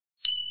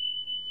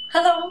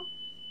Hello!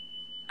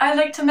 I'd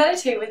like to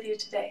meditate with you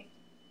today.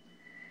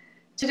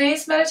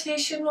 Today's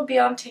meditation will be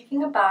on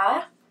taking a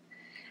bath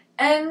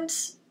and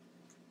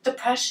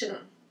depression.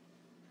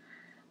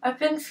 I've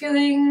been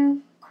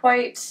feeling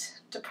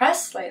quite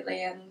depressed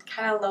lately and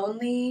kind of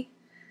lonely.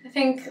 I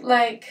think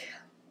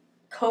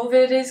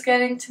COVID is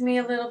getting to me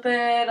a little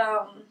bit,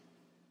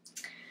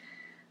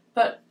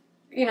 but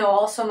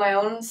also my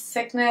own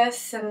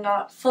sickness and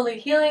not fully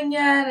healing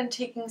yet and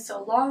taking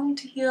so long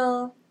to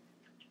heal.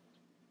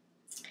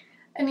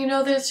 And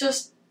there's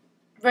just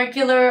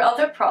regular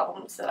other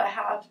problems that I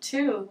have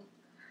too.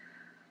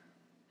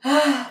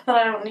 But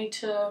I don't need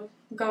to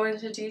go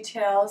into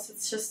details.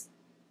 It's just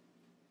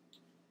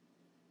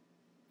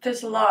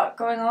there's a lot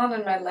going on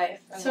in my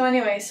life. So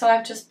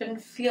I've just been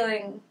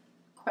feeling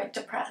quite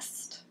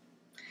depressed.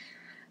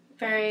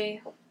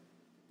 Very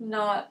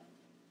not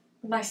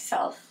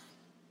myself,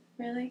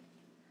 really.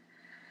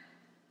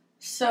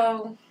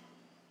 So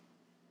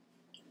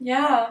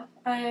yeah,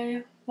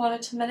 I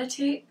wanted to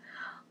meditate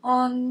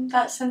on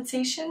that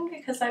sensation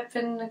because I've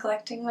been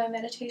neglecting my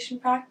meditation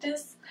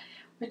practice,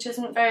 which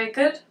isn't very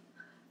good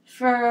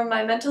for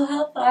my mental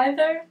health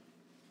either.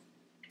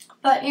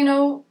 But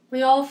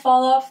we all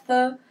fall off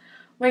the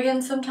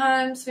wagon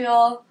sometimes. We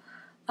all,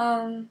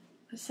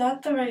 is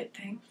that the right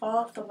thing? Fall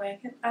off the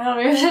wagon? I don't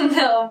even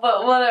know,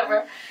 but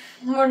whatever.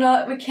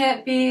 We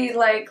can't be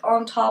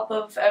on top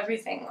of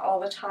everything all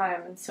the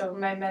time, and so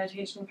my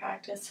meditation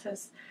practice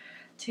has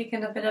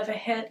taken a bit of a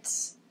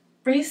hit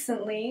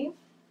recently.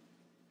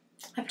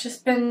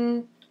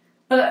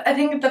 But I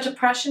think the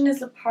depression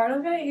is a part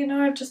of it,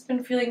 I've just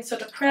been feeling so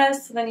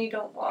depressed, and then you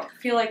don't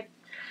feel like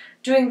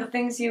doing the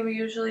things you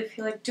usually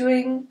feel like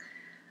doing.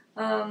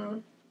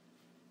 So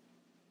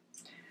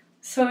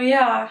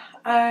yeah,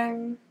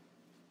 and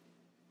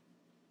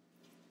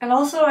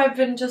also I've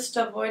been just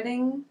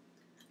avoiding,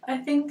 I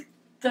think,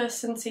 the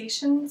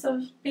sensations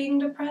of being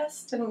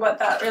depressed and what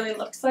that really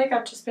looks like.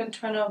 I've just been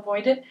trying to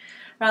avoid it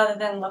rather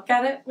than look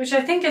at it, which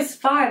I think is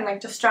fine.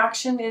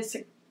 Distraction is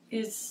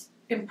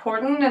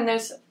important, and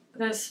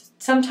there's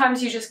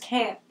sometimes you just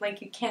can't,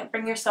 you can't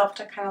bring yourself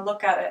to kind of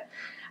look at it.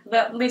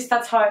 At least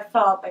that's how I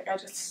felt.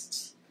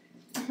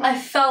 I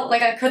felt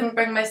like I couldn't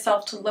bring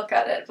myself to look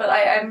at it, but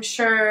I'm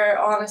sure,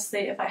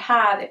 honestly, if I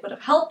had, it would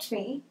have helped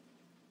me.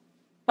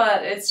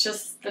 But it's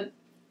just the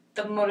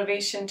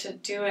motivation to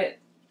do it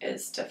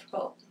is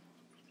difficult.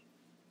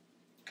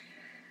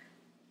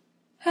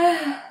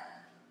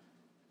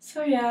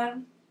 So yeah,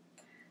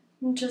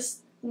 I'm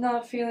just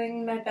not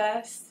feeling my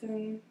best,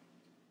 and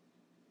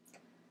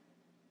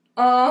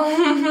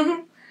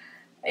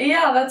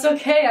yeah, that's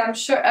okay. I'm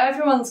sure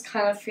everyone's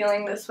kind of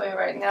feeling this way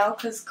right now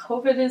because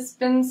COVID has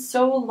been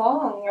so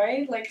long,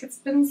 right? It's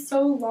been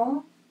so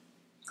long.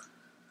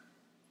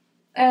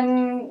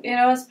 And,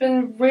 it's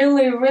been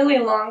really, really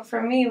long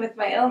for me with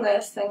my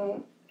illness,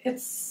 and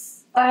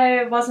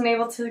I wasn't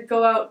able to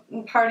go out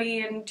and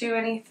party and do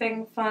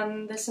anything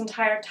fun this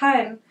entire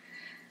time.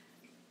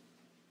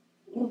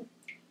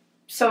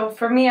 So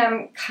for me,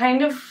 I'm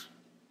kind of...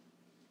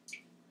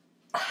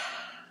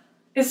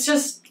 It's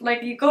just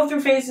you go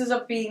through phases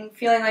of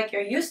feeling like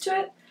you're used to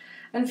it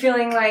and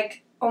feeling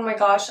like, oh my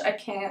gosh, I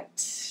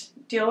can't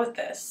deal with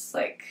this.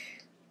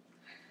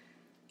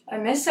 I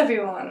miss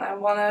everyone. I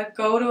want to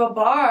go to a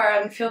bar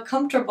and feel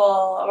comfortable,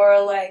 or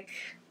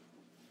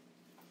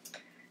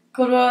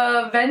go to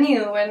a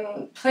venue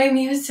and play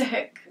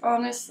music.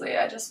 Honestly,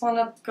 I just want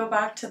to go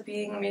back to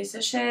being a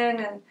musician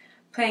and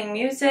playing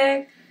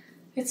music.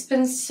 It's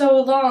been so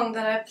long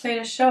that I've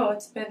played a show.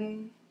 It's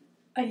been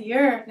a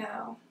year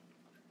now.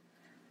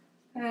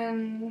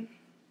 And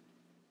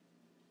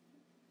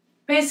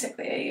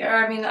basically a year.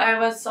 I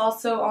was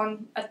also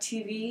on a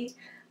TV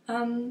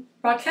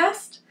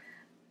broadcast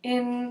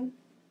in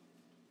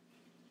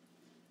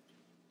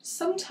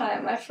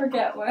sometime, I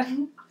forget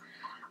when,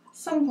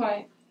 some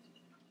point.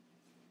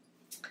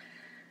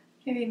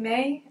 Maybe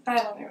May? I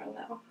don't even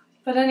know.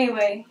 But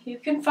anyway, you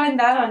can find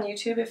that on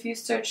YouTube if you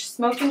search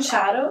Smoke and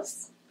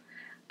Shadows.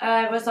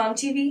 I was on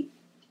TV,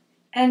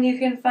 and you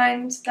can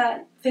find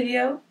that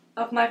video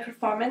of my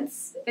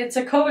performance. It's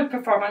a COVID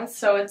performance,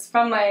 so it's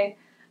from my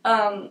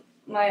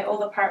my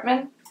old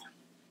apartment.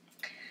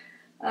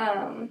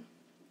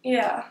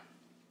 Yeah.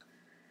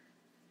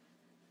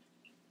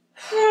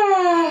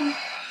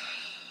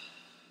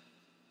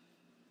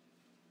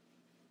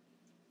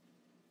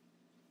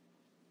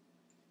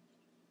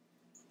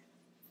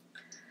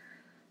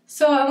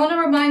 So I want to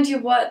remind you,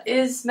 what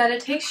is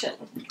meditation?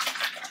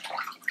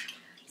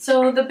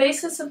 So the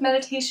basis of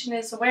meditation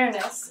is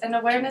awareness, and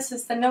awareness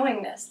is the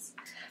knowingness.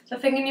 The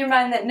thing in your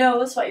mind that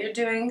knows what you're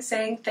doing,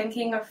 saying,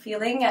 thinking, or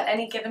feeling at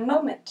any given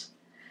moment.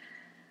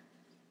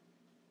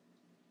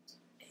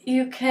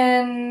 You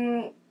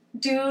can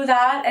do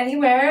that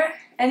anywhere,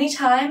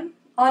 anytime,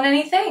 on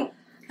anything.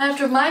 I have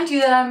to remind you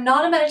that I'm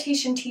not a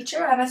meditation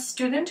teacher. I'm a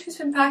student who's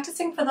been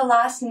practicing for the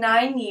last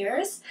 9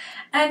 years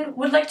and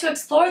would like to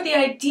explore the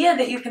idea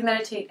that you can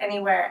meditate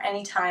anywhere,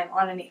 anytime,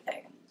 on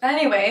anything.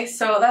 Anyway,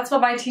 so that's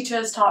what my teacher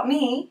has taught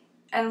me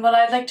and what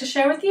I'd like to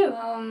share with you.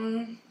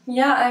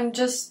 yeah, I'm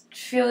just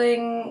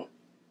feeling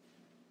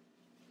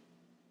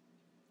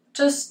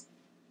just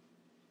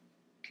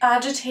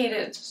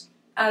agitated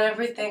at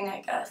everything,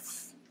 I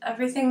guess.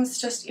 Everything's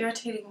just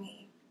irritating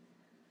me.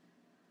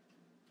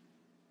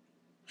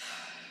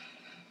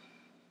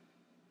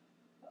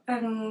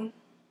 And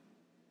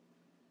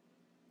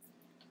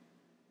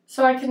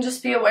so I can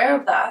just be aware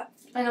of that.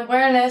 And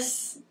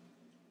awareness,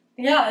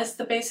 yeah, is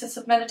the basis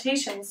of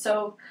meditation.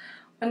 So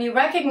when you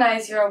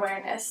recognize your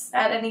awareness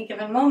at any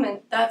given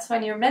moment, that's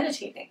when you're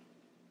meditating.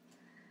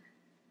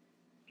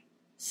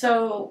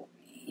 So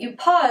you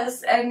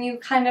pause and you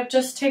kind of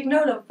just take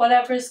note of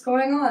whatever's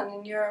going on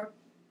in your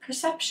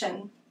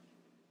perception.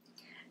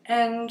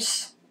 And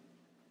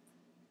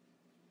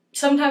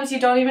sometimes you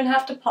don't even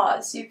have to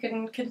pause. You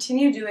can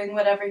continue doing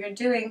whatever you're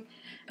doing.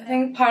 I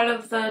think part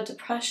of the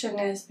depression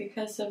is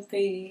because of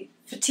the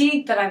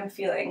fatigue that I'm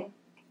feeling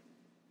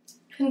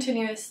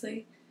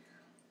continuously.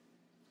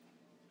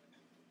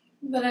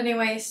 But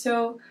anyway,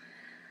 so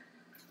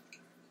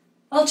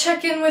I'll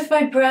check in with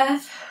my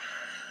breath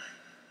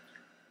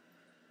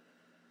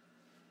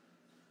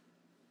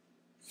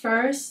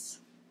first.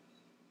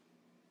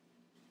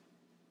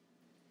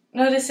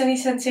 Notice any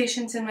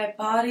sensations in my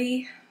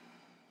body.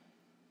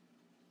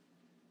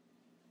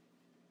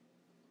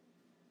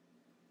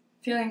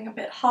 Feeling a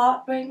bit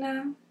hot right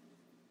now.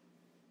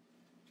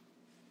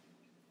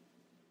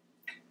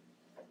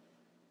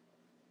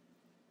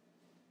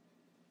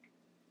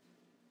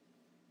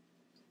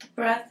 The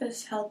breath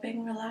is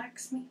helping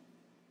relax me.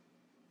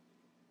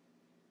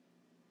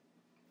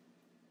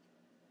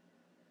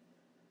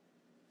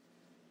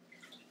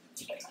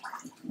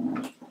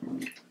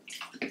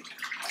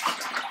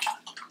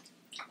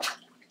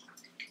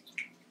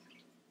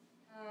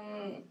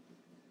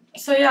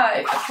 So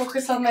yeah, I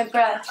focus on my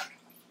breath.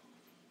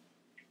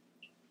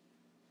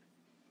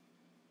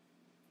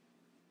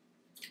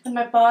 And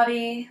my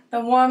body, the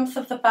warmth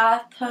of the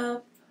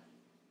bathtub,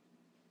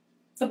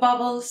 the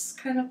bubbles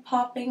kind of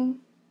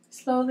popping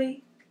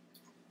slowly.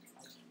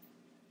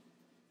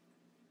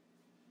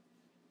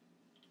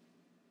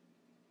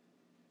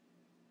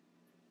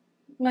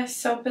 My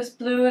soap is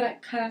blue and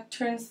it kind of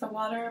turns the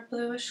water a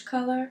bluish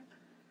color.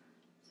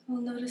 So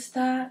I'll notice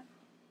that.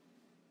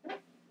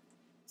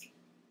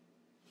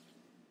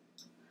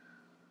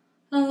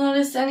 I'll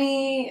notice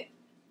any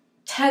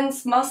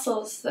tense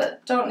muscles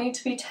that don't need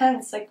to be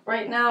tense. Like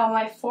right now,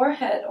 my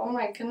forehead, oh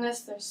my goodness,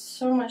 there's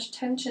so much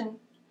tension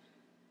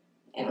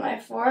in my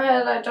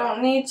forehead. I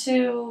don't need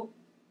to,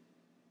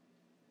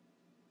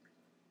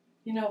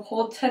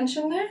 hold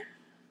tension there.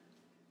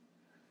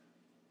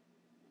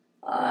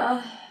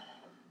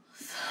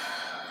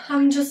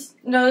 I'm just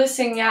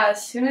noticing,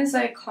 as soon as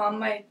I calm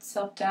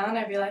myself down,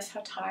 I realize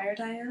how tired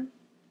I am.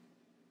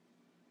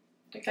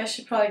 Like I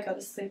should probably go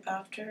to sleep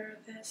after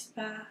this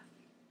bath.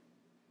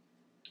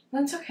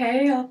 That's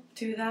okay, I'll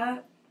do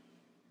that.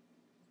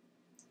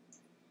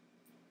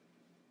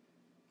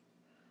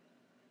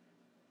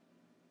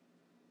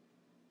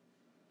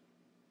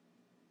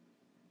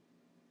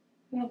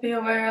 I'll be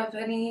aware of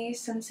any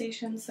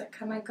sensations that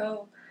come and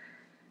go.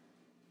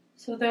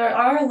 So there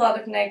are a lot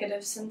of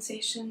negative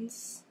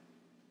sensations.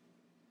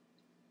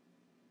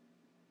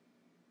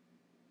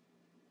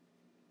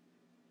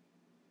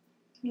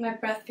 My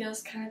breath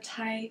feels kind of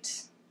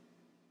tight.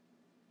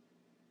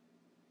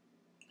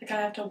 Like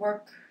I have to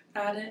work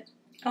at it.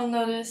 I'll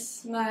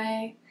notice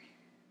the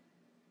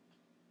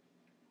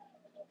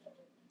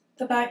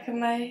back of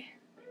my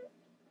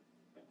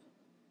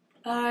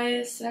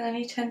eyes and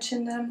any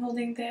tension that I'm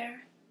holding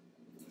there.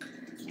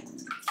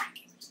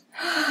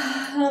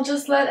 I'll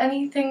just let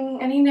any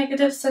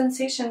negative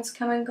sensations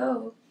come and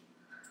go.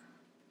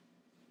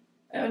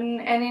 And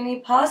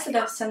any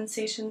positive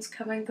sensations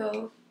come and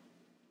go.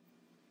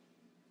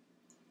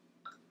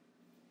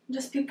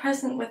 Just be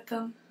present with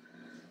them.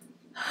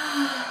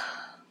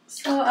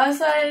 So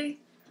as I,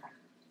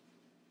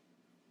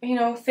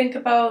 think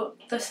about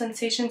the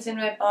sensations in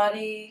my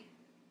body,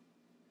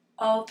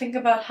 I'll think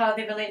about how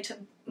they relate to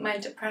my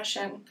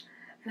depression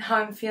and how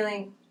I'm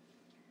feeling.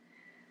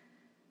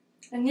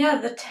 And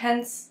yeah,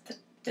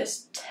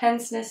 this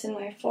tenseness in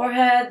my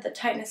forehead, the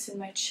tightness in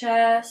my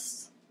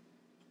chest,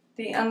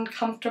 the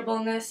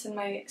uncomfortableness in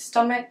my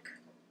stomach,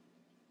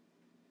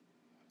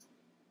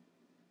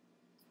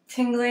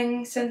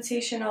 tingling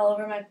sensation all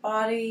over my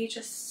body,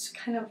 just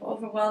kind of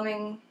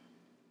overwhelming.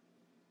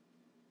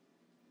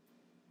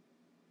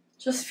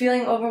 Just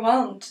feeling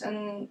overwhelmed,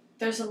 and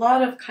there's a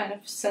lot of kind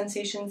of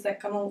sensations that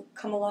come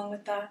along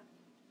with that.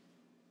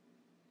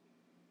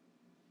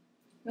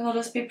 And I'll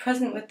just be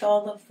present with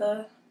all of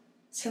the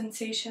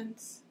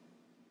sensations.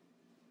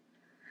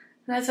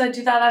 And as I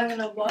do that, I'm going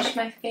to wash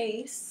my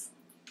face.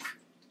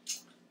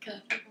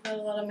 Got a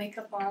lot of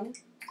makeup on.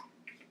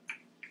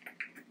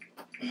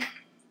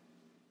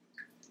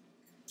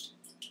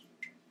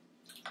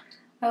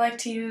 I like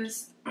to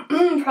use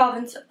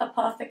Province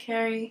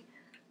Apothecary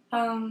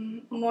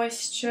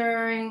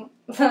moisturizing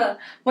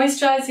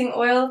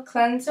oil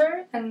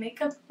cleanser and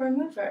makeup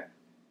remover.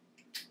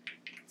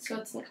 So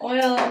it's an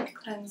oil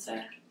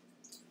cleanser.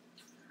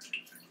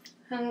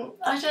 And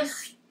I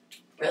just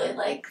really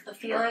like the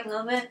feeling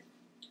of it.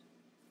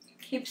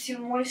 Keeps you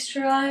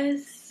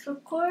moisturized,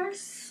 of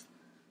course.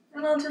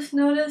 And I'll just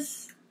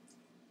notice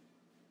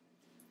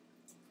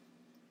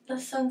the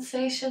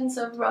sensations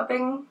of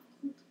rubbing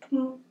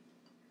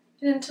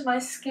into my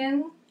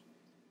skin.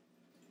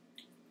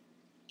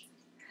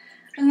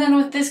 And then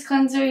with this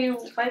cleanser, you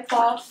wipe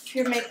off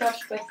your makeup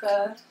with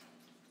a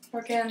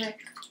organic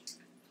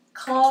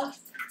cloth.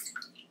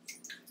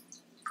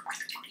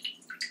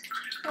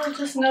 I'll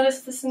just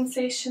notice the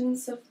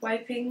sensations of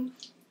wiping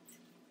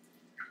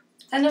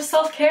and of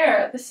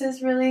self-care. This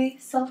is really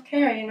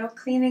self-care, you know,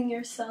 cleaning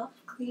yourself,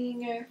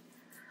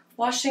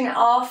 washing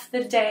off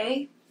the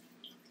day.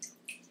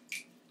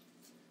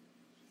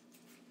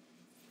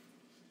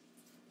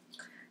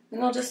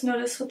 And I'll just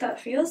notice what that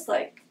feels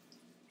like,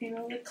 you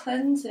know, the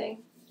cleansing.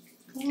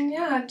 And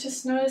yeah,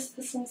 just notice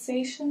the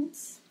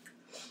sensations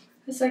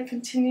as I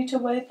continue to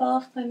wipe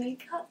off my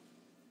makeup,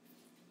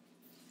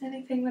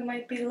 anything that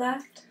might be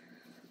left.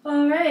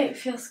 Alright,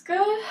 feels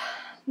good.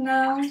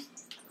 Now,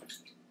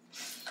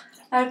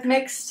 I've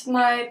mixed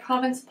my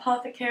Province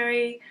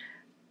Apothecary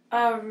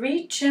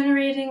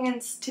regenerating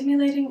and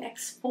stimulating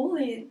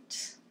exfoliator.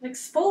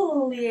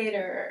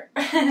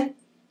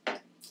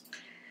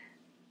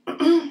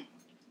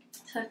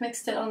 So I've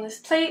mixed it on this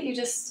plate. You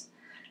just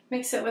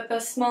mix it with a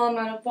small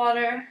amount of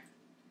water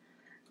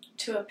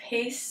to a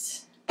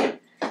paste.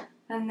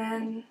 And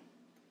then,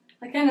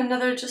 again,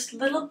 another just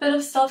little bit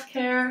of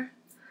self-care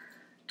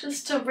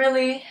just to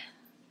really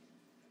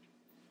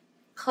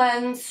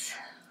cleanse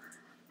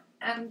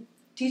and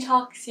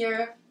detox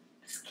your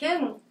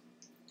skin.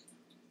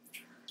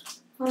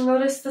 I'll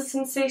notice the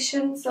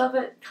sensations of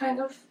it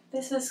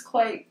this is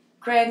quite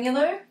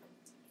granular.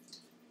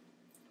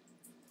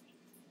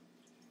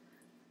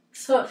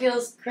 So it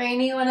feels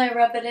grainy when I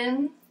rub it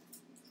in.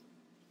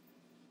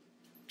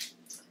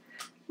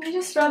 You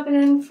just rub it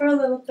in for a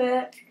little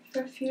bit,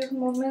 for a few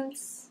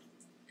moments,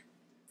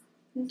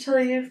 until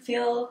you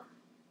feel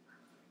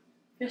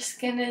your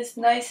skin is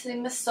nicely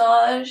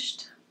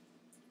massaged.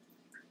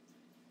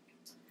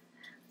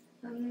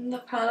 And the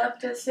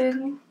product has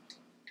been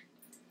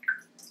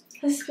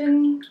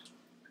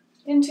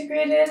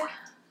integrated.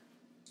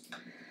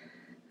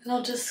 And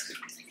I'll just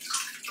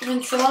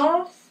rinse it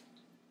off.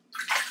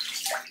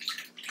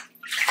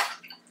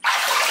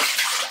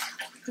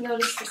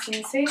 Notice the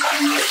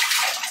sensation.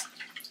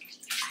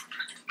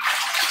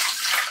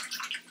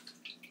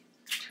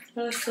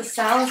 Notice the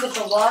sounds of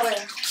the water.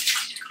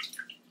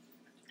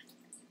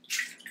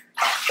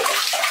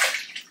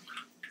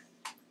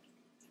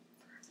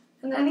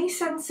 And any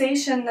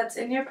sensation that's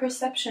in your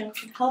perception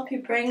can help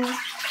you bring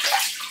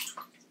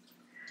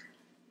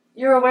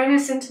your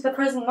awareness into the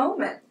present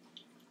moment.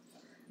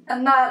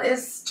 And that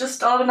is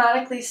just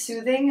automatically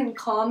soothing and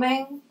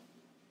calming.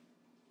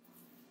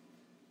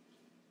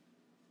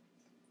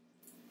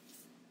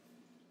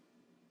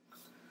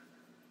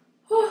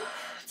 Whew,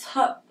 it's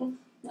hot.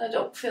 I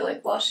don't feel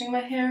like washing my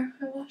hair.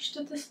 I washed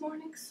it this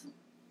morning, so.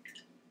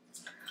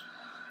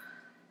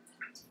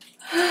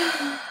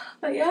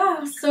 But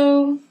yeah,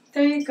 so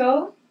there you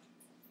go.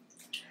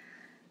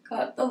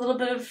 Got a little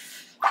bit of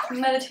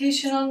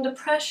meditation on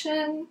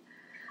depression,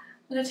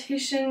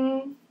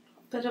 meditation,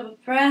 a bit of a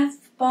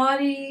breath,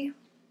 body.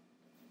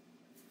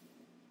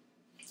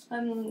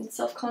 I'm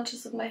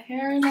self-conscious of my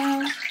hair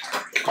now.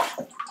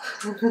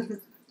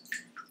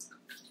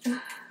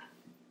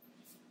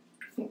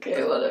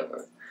 Okay,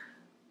 whatever.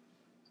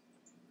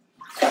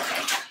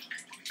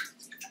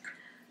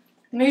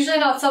 I'm usually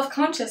not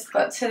self-conscious,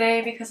 but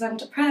today, because I'm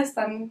depressed,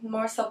 I'm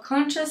more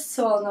self-conscious,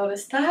 so I'll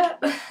notice that.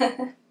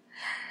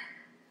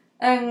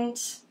 And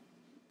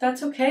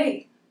that's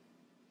okay.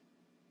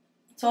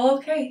 It's all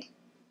okay.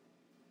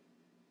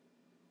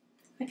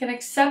 I can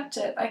accept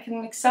it. I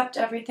can accept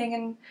everything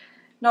and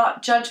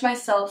not judge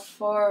myself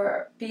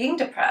for being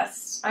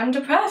depressed. I'm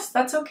depressed.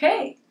 That's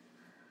okay.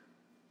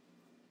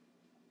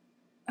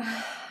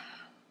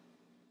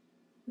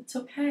 It's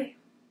okay.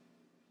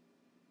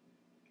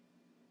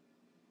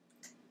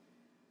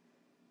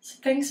 So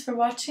thanks for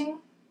watching.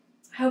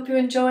 I hope you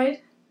enjoyed.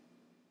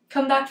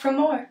 Come back for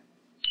more.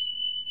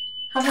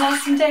 Have an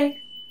awesome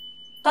day.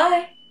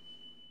 Bye.